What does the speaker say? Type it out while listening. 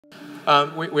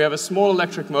We have a small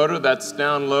electric motor that's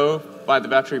down low by the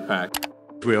battery pack.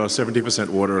 We are 70%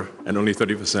 water and only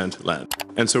 30% land.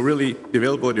 And so really, the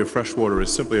availability of fresh water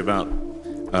is simply about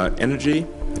energy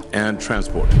and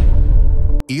transport.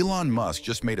 Elon Musk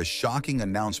just made a shocking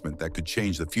announcement that could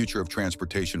change the future of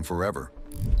transportation forever.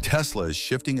 Tesla is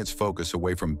shifting its focus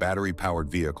away from battery-powered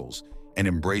vehicles and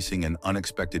embracing an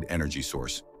unexpected energy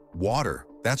source: water.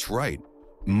 That's right.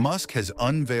 Musk has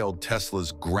unveiled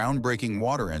Tesla's groundbreaking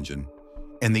water engine,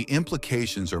 and the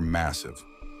implications are massive.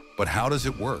 But how does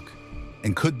it work?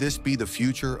 And could this be the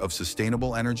future of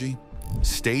sustainable energy?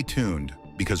 Stay tuned,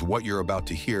 because what you're about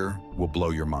to hear will blow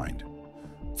your mind.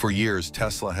 For years,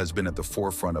 Tesla has been at the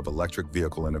forefront of electric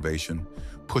vehicle innovation,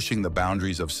 pushing the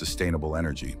boundaries of sustainable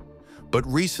energy. But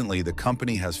recently, the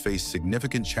company has faced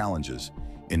significant challenges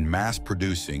in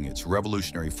mass-producing its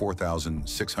revolutionary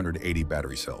 4,680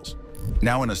 battery cells.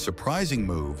 Now, in a surprising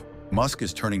move, Musk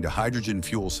is turning to hydrogen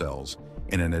fuel cells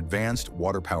in an advanced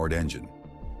water-powered engine.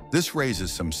 This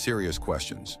raises some serious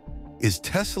questions. Is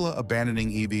Tesla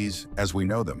abandoning EVs as we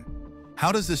know them?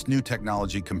 How does this new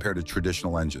technology compare to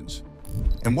traditional engines?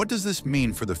 And what does this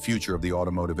mean for the future of the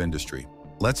automotive industry?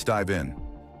 Let's dive in.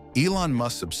 Elon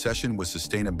Musk's obsession with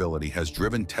sustainability has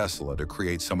driven Tesla to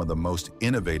create some of the most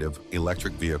innovative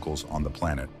electric vehicles on the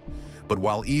planet. But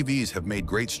while EVs have made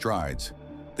great strides,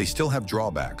 they still have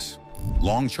drawbacks: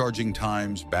 long charging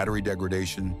times, battery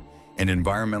degradation, and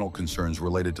environmental concerns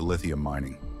related to lithium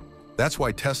mining. That's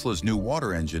why Tesla's new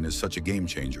water engine is such a game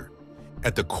changer.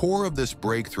 At the core of this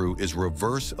breakthrough is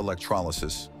reverse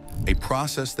electrolysis, a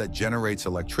process that generates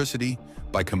electricity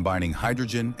by combining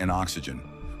hydrogen and oxygen,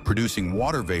 producing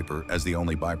water vapor as the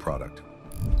only byproduct.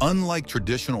 Unlike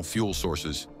traditional fuel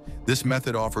sources, this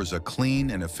method offers a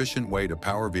clean and efficient way to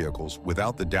power vehicles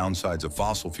without the downsides of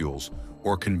fossil fuels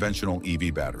or conventional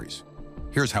EV batteries.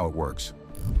 Here's how it works.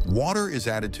 Water is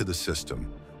added to the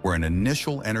system, where an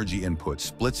initial energy input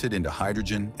splits it into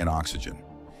hydrogen and oxygen.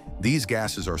 These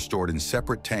gases are stored in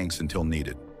separate tanks until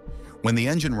needed. When the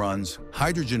engine runs,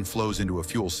 hydrogen flows into a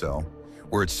fuel cell,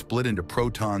 where it's split into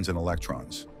protons and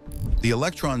electrons. The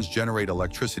electrons generate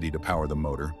electricity to power the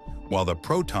motor, while the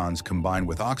protons combine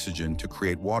with oxygen to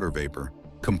create water vapor,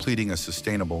 completing a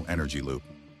sustainable energy loop.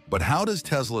 But how does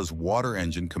Tesla's water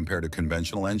engine compare to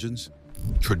conventional engines?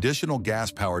 Traditional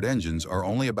gas-powered engines are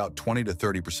only about 20 to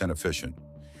 30% efficient,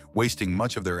 wasting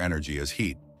much of their energy as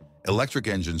heat. Electric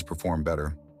engines perform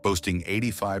better, boasting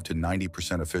 85 to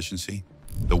 90% efficiency.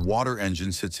 The water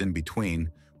engine sits in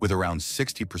between, with around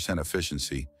 60%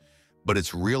 efficiency, but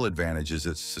its real advantage is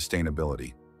its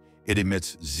sustainability. It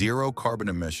emits zero carbon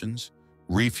emissions,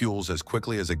 refuels as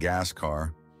quickly as a gas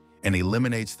car, and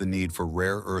eliminates the need for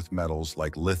rare earth metals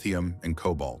like lithium and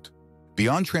cobalt.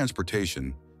 Beyond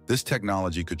transportation, this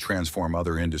technology could transform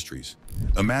other industries.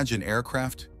 Imagine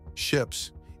aircraft,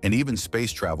 ships, and even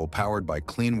space travel powered by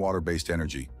clean water-based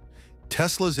energy.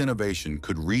 Tesla's innovation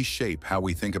could reshape how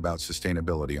we think about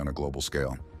sustainability on a global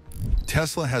scale.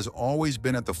 Tesla has always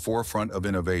been at the forefront of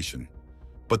innovation,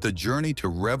 but the journey to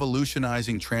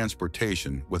revolutionizing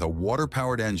transportation with a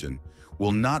water-powered engine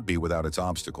will not be without its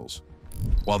obstacles.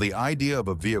 While the idea of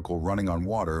a vehicle running on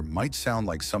water might sound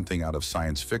like something out of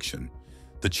science fiction,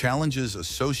 the challenges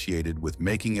associated with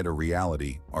making it a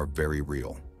reality are very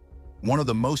real. One of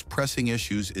the most pressing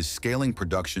issues is scaling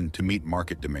production to meet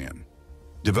market demand.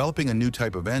 Developing a new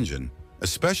type of engine,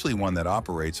 especially one that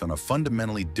operates on a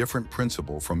fundamentally different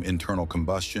principle from internal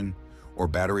combustion or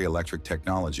battery electric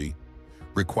technology,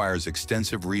 requires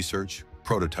extensive research,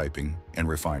 prototyping, and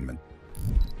refinement.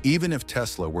 Even if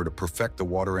Tesla were to perfect the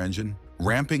water engine,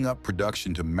 ramping up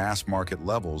production to mass market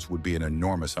levels would be an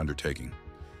enormous undertaking.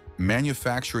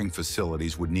 Manufacturing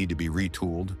facilities would need to be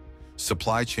retooled,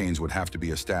 supply chains would have to be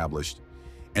established,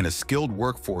 and a skilled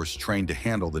workforce trained to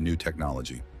handle the new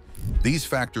technology. These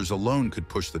factors alone could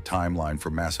push the timeline for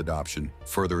mass adoption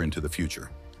further into the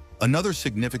future. Another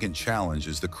significant challenge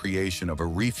is the creation of a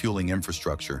refueling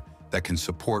infrastructure that can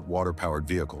support water-powered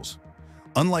vehicles.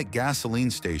 Unlike gasoline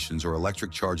stations or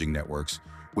electric charging networks,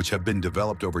 which have been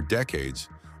developed over decades,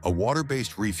 a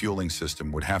water-based refueling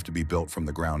system would have to be built from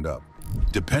the ground up.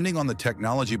 Depending on the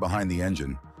technology behind the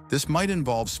engine, this might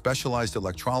involve specialized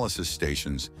electrolysis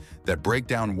stations that break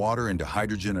down water into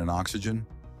hydrogen and oxygen,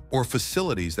 or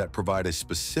facilities that provide a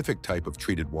specific type of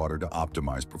treated water to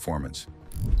optimize performance.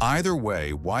 Either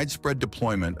way, widespread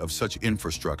deployment of such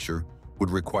infrastructure would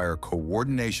require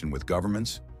coordination with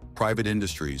governments, private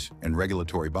industries, and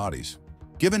regulatory bodies.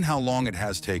 Given how long it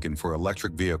has taken for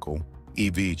electric vehicle,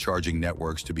 EV charging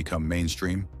networks to become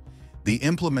mainstream, the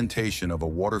implementation of a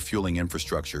water fueling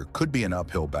infrastructure could be an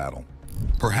uphill battle.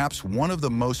 Perhaps one of the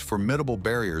most formidable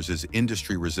barriers is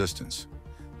industry resistance.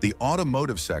 The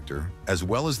automotive sector, as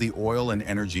well as the oil and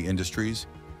energy industries,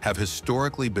 have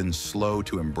historically been slow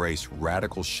to embrace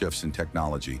radical shifts in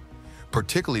technology,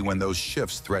 particularly when those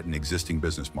shifts threaten existing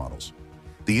business models.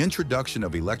 The introduction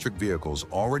of electric vehicles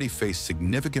already faced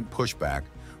significant pushback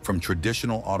from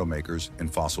traditional automakers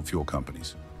and fossil fuel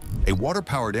companies. A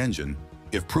water-powered engine,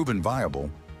 if proven viable,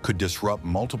 could disrupt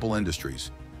multiple industries,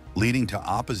 leading to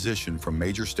opposition from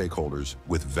major stakeholders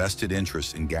with vested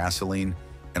interests in gasoline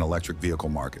and electric vehicle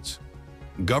markets.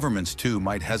 Governments, too,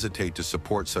 might hesitate to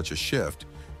support such a shift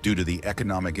due to the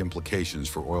economic implications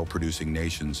for oil-producing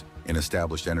nations in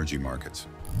established energy markets.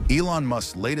 Elon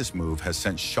Musk's latest move has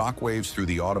sent shockwaves through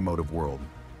the automotive world.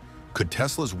 Could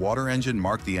Tesla's water engine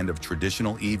mark the end of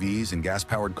traditional EVs and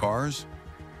gas-powered cars?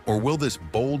 Or will this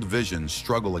bold vision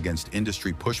struggle against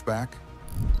industry pushback?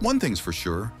 One thing's for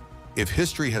sure, if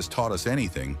history has taught us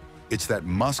anything, it's that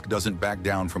Musk doesn't back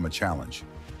down from a challenge.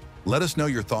 Let us know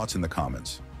your thoughts in the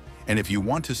comments. And if you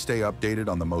want to stay updated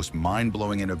on the most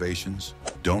mind-blowing innovations,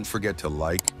 don't forget to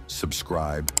like,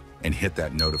 subscribe, and hit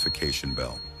that notification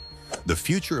bell. The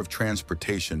future of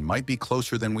transportation might be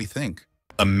closer than we think.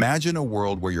 Imagine a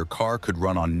world where your car could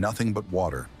run on nothing but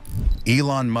water.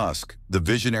 Elon Musk, the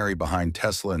visionary behind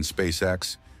Tesla and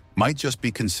SpaceX, might just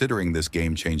be considering this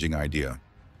game-changing idea.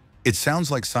 It sounds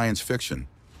like science fiction,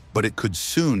 but it could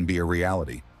soon be a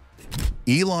reality.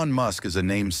 Elon Musk is a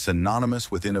name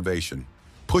synonymous with innovation,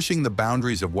 pushing the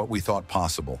boundaries of what we thought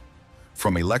possible.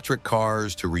 From electric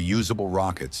cars to reusable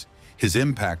rockets, his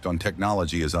impact on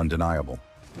technology is undeniable.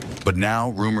 But now,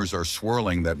 rumors are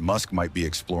swirling that Musk might be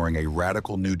exploring a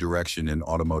radical new direction in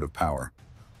automotive power: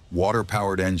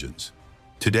 water-powered engines.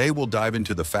 Today, we'll dive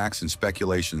into the facts and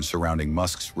speculations surrounding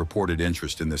Musk's reported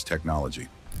interest in this technology.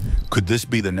 Could this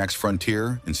be the next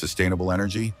frontier in sustainable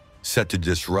energy, set to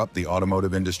disrupt the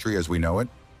automotive industry as we know it?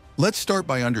 Let's start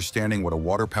by understanding what a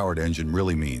water-powered engine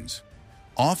really means.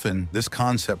 Often, this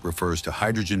concept refers to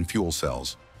hydrogen fuel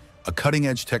cells, a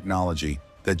cutting-edge technology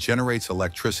that generates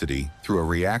electricity through a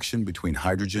reaction between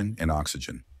hydrogen and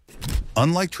oxygen.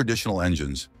 Unlike traditional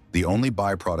engines, the only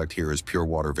byproduct here is pure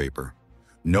water vapor.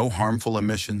 No harmful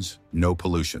emissions, no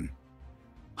pollution.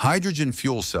 Hydrogen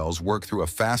fuel cells work through a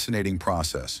fascinating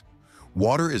process.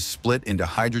 Water is split into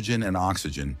hydrogen and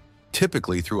oxygen,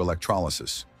 typically through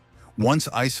electrolysis. Once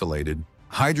isolated,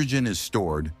 hydrogen is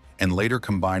stored and later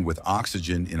combined with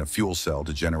oxygen in a fuel cell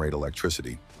to generate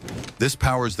electricity. This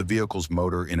powers the vehicle's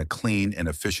motor in a clean and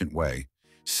efficient way,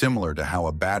 similar to how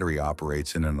a battery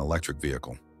operates in an electric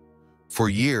vehicle. For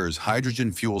years,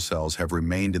 hydrogen fuel cells have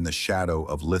remained in the shadow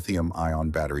of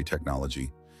lithium-ion battery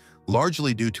technology,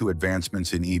 largely due to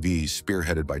advancements in EVs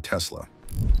spearheaded by Tesla.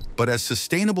 But as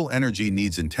sustainable energy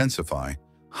needs intensify,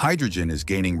 hydrogen is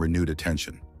gaining renewed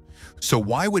attention. So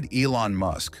why would Elon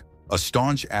Musk, a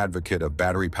staunch advocate of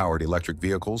battery-powered electric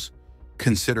vehicles,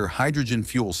 consider hydrogen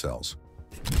fuel cells?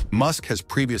 Musk has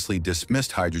previously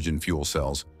dismissed hydrogen fuel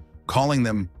cells, calling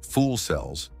them fool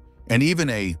cells, and even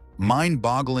a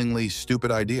mind-bogglingly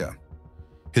stupid idea.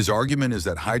 His argument is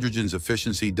that hydrogen's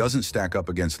efficiency doesn't stack up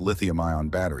against lithium-ion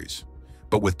batteries.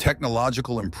 But with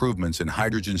technological improvements in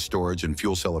hydrogen storage and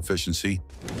fuel cell efficiency,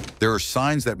 there are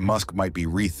signs that Musk might be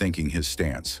rethinking his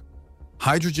stance.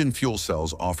 Hydrogen fuel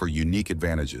cells offer unique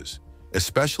advantages,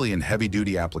 especially in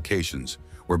heavy-duty applications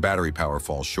where battery power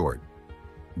falls short.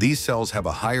 These cells have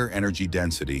a higher energy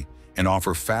density and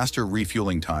offer faster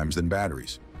refueling times than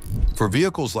batteries. For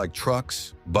vehicles like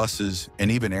trucks, buses, and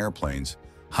even airplanes,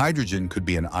 hydrogen could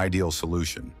be an ideal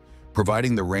solution,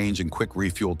 providing the range and quick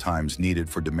refuel times needed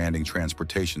for demanding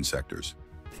transportation sectors.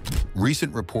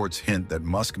 Recent reports hint that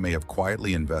Musk may have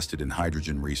quietly invested in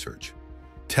hydrogen research.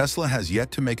 Tesla has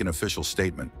yet to make an official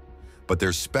statement, but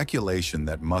there's speculation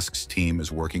that Musk's team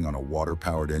is working on a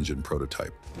water-powered engine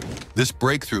prototype. This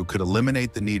breakthrough could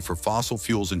eliminate the need for fossil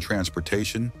fuels in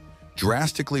transportation,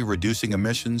 drastically reducing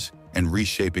emissions and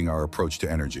reshaping our approach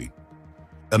to energy.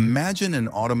 Imagine an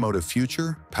automotive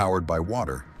future powered by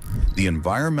water. The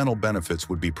environmental benefits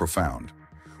would be profound.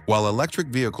 While electric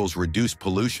vehicles reduce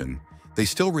pollution, they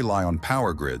still rely on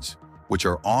power grids, which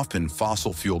are often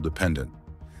fossil fuel dependent.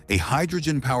 A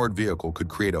hydrogen-powered vehicle could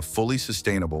create a fully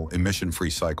sustainable, emission-free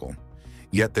cycle.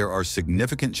 Yet there are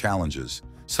significant challenges,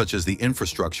 such as the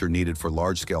infrastructure needed for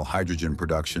large-scale hydrogen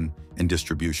production and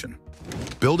distribution.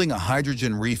 Building a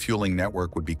hydrogen refueling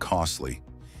network would be costly,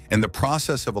 and the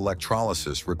process of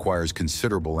electrolysis requires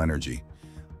considerable energy,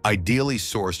 ideally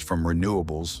sourced from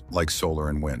renewables like solar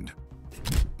and wind.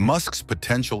 Musk's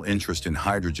potential interest in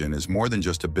hydrogen is more than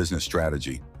just a business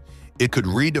strategy. It could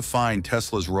redefine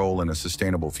Tesla's role in a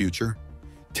sustainable future.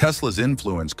 Tesla's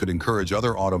influence could encourage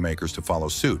other automakers to follow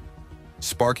suit,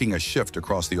 sparking a shift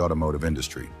across the automotive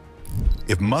industry.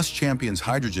 If Musk champions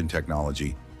hydrogen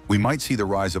technology, we might see the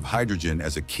rise of hydrogen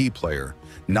as a key player,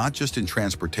 not just in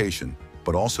transportation,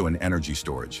 but also in energy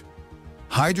storage.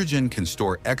 Hydrogen can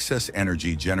store excess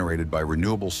energy generated by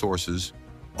renewable sources,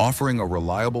 offering a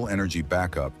reliable energy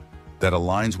backup that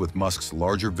aligns with Musk's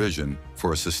larger vision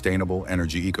for a sustainable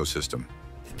energy ecosystem.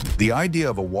 The idea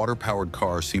of a water-powered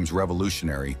car seems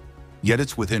revolutionary, yet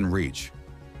it's within reach.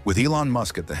 With Elon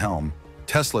Musk at the helm,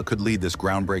 Tesla could lead this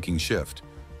groundbreaking shift,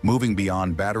 moving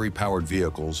beyond battery-powered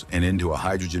vehicles and into a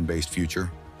hydrogen-based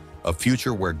future, a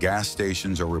future where gas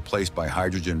stations are replaced by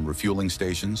hydrogen refueling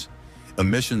stations,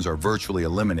 emissions are virtually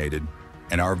eliminated,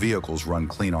 and our vehicles run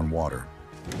clean on water.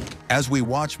 As we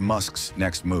watch Musk's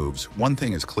next moves, one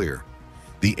thing is clear.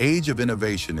 The age of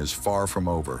innovation is far from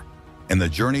over, and the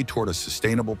journey toward a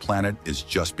sustainable planet is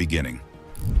just beginning.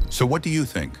 So what do you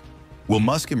think? Will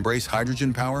Musk embrace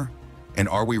hydrogen power? And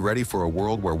are we ready for a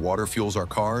world where water fuels our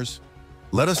cars?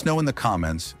 Let us know in the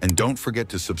comments, and don't forget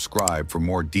to subscribe for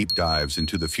more deep dives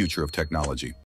into the future of technology.